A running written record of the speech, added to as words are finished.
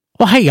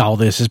Well, hey, y'all,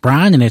 this is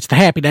Brian, and it's the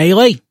Happy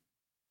Daily.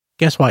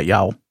 Guess what,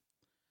 y'all?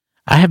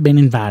 I have been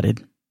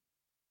invited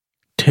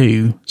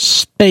to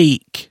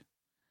speak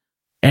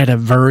at a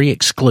very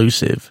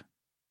exclusive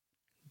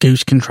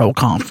Goose Control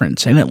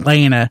conference in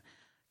Atlanta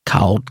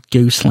called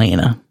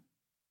Gooselanta.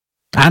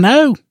 I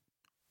know,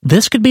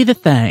 this could be the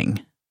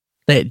thing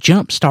that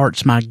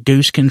jumpstarts my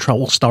Goose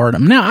Control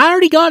stardom. Now, I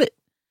already got it.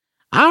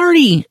 I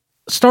already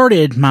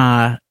started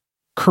my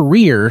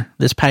career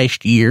this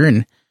past year,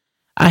 and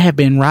I have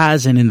been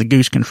rising in the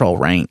Goose Control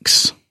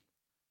ranks,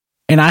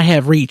 and I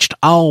have reached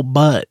all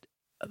but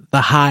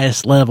the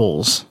highest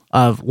levels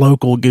of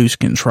local Goose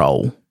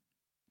Control.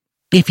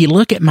 If you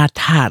look at my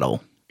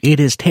title,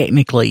 it is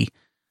technically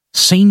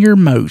Senior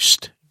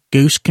Most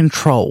Goose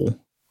Control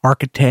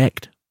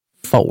Architect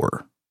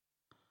 4.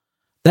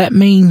 That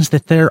means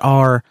that there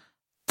are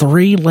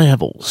 3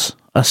 levels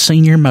of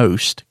Senior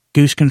Most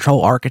Goose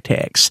Control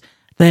Architects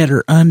that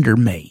are under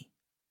me.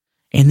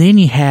 And then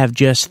you have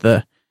just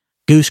the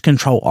Goose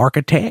Control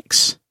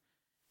Architects,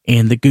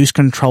 and the Goose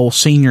Control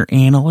Senior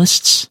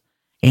Analysts,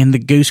 and the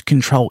Goose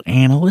Control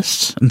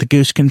Analysts, and the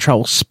Goose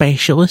Control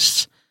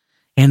Specialists,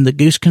 and the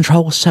Goose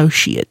Control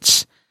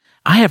Associates.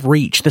 I have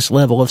reached this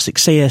level of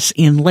success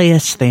in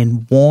less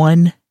than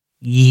 1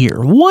 year.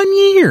 1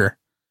 year!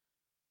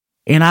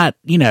 And I'd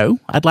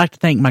like to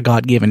thank my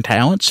God-given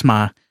talents,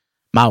 my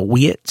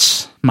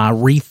wits, my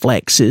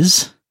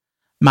reflexes,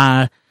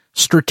 my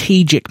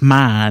strategic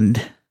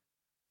mind,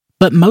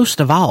 but most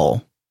of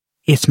all,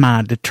 it's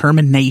my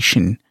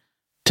determination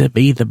to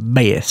be the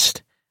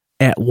best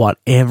at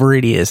whatever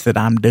it is that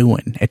I'm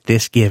doing at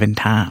this given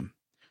time.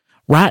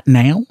 Right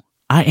now,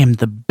 I am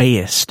the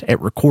best at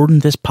recording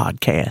this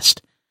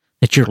podcast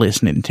that you're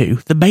listening to.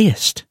 The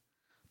best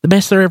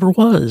there ever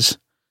was.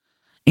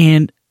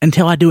 And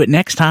until I do it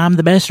next time,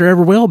 the best there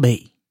ever will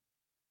be.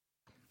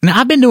 Now,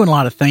 I've been doing a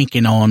lot of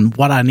thinking on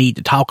what I need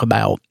to talk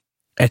about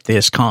at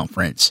this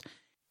conference.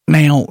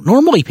 Now,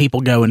 normally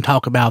people go and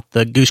talk about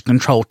the Goose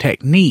Control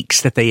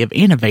techniques that they have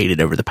innovated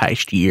over the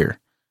past year.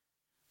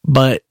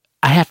 But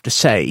I have to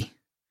say,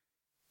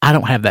 I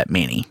don't have that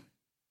many.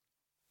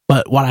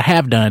 But what I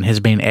have done has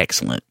been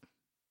excellent.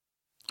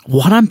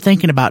 What I'm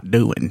thinking about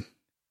doing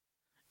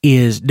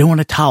is doing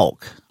a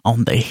talk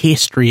on the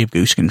history of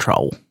Goose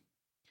Control.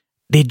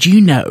 Did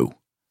you know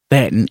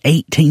that in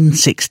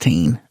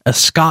 1816, a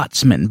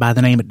Scotsman by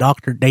the name of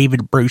Dr.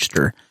 David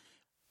Brewster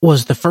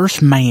was the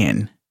first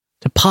man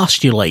to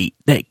postulate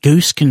that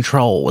Goose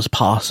Control was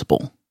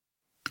possible?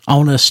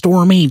 On a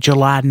stormy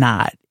July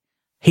night,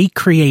 he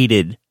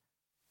created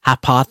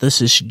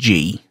Hypothesis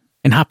G.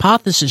 And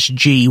Hypothesis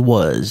G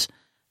was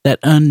that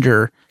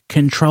under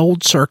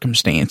controlled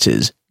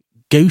circumstances,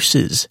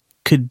 gooses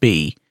could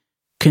be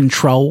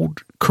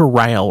controlled,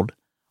 corralled,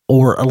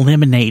 or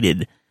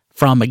eliminated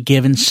from a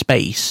given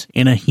space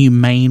in a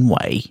humane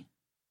way.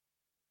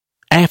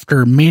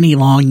 After many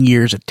long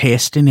years of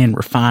testing and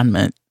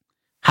refinement,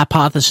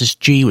 Hypothesis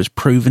G was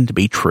proven to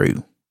be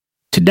true.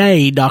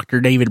 Today,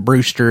 Dr. David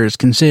Brewster is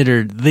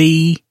considered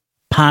the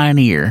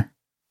pioneer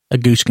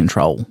of Goose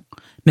Control.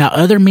 Now,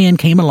 other men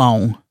came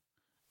along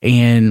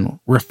and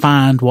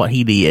refined what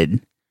he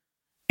did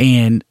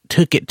and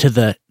took it to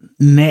the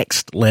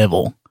next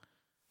level,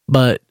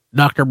 but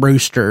Dr.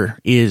 Brewster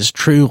is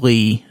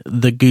truly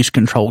the Goose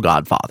Control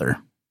godfather.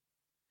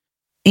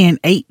 In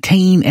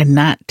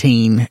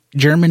 1819,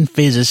 German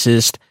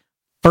physicist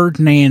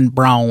Ferdinand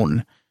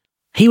Braun,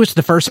 he was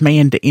the first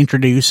man to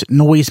introduce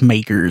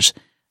noisemakers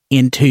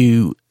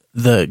into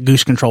the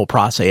Goose Control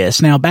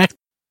process. Now back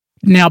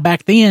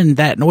then,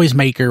 that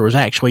noisemaker was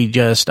actually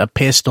just a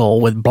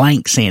pistol with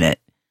blanks in it.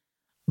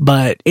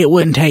 But it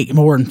wouldn't take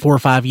more than 4 or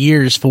 5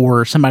 years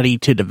for somebody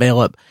to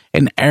develop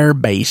an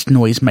air-based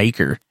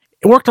noisemaker.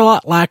 It worked a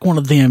lot like one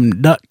of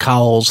them duck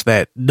calls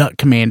that Duck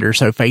Commander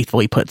so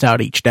faithfully puts out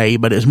each day,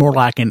 but it was more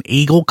like an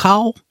eagle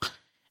call.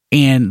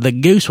 And the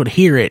goose would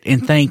hear it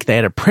and think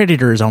that a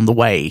predator is on the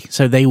way,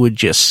 so they would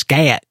just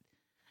scat,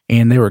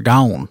 and they were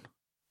gone.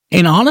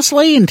 And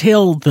honestly,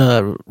 until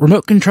the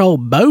remote control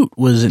boat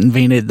was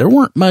invented, there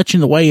weren't much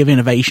in the way of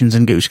innovations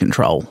in Goose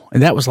Control,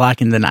 and that was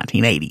like in the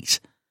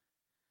 1980s.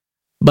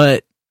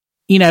 But,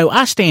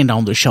 I stand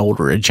on the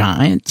shoulder of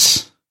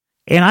giants,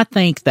 and I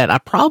think that I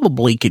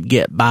probably could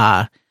get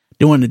by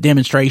doing a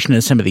demonstration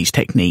of some of these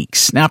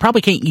techniques. Now, I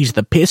probably can't use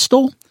the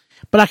pistol,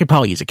 but I could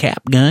probably use a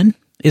cap gun,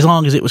 as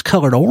long as it was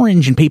colored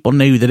orange and people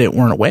knew that it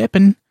weren't a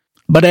weapon.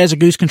 But as a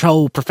Goose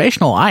Control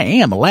professional, I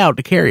am allowed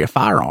to carry a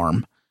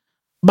firearm.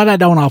 But I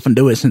don't often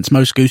do it since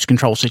most Goose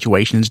Control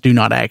situations do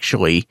not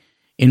actually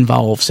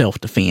involve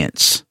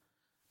self-defense.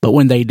 But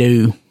when they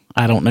do,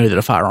 I don't know that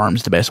a firearm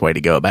is the best way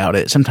to go about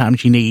it.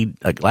 Sometimes you need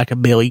like a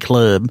billy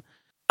club,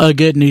 a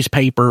good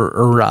newspaper,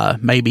 or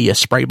maybe a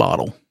spray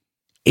bottle.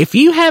 If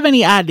you have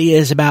any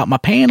ideas about my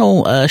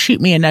panel, shoot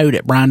me a note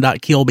at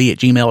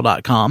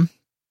brian.kilby@gmail.com.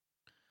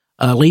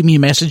 Leave me a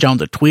message on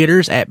the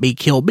Twitters at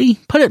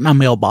 @bkilby. Put it in my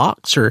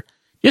mailbox, or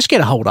just get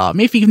a hold of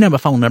me. If you know my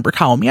phone number,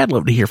 call me. I'd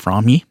love to hear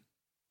from you.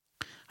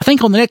 I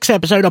think on the next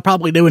episode, I'll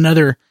probably do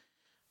another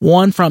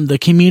one from the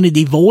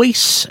Community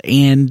Voice,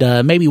 and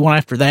maybe one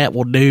after that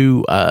we'll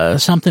do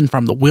something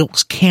from the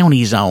Wilkes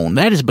County Zone.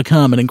 That has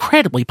become an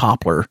incredibly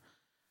popular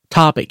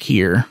topic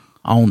here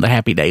on the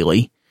Happy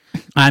Daily.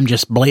 I'm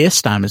just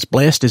blessed. I'm as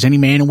blessed as any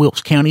man in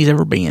Wilkes County has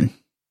ever been.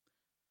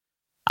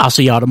 I'll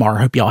see y'all tomorrow.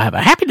 Hope y'all have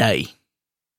a happy day.